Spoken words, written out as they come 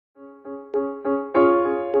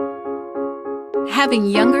Having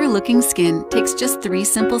younger looking skin takes just 3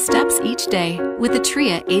 simple steps each day with the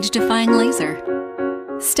Tria Age-Defying Laser.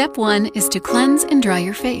 Step 1 is to cleanse and dry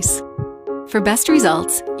your face. For best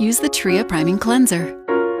results, use the Tria Priming Cleanser.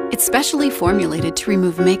 It's specially formulated to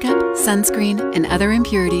remove makeup, sunscreen, and other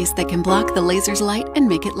impurities that can block the laser's light and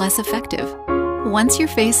make it less effective. Once your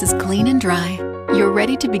face is clean and dry, you're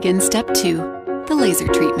ready to begin Step 2, the laser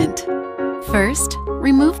treatment. First,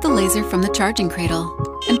 remove the laser from the charging cradle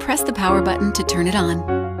and press the power button to turn it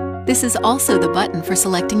on. This is also the button for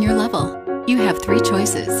selecting your level. You have 3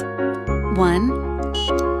 choices: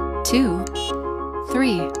 1, 2,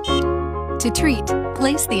 3. To treat,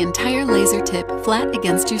 place the entire laser tip flat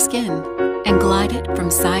against your skin and glide it from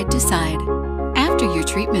side to side. After your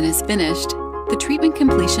treatment is finished, the treatment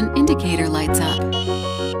completion indicator lights up.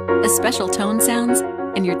 A special tone sounds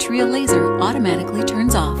and your Tria laser automatically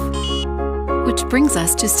turns off. Which brings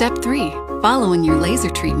us to Step 3. Following your laser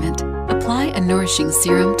treatment, apply a nourishing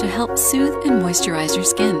serum to help soothe and moisturize your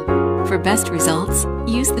skin. For best results,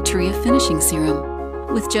 use the Tria Finishing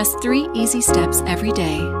Serum. With just 3 easy steps every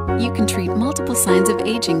day, you can treat multiple signs of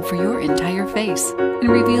aging for your entire face and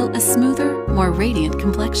reveal a smoother, more radiant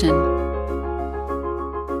complexion.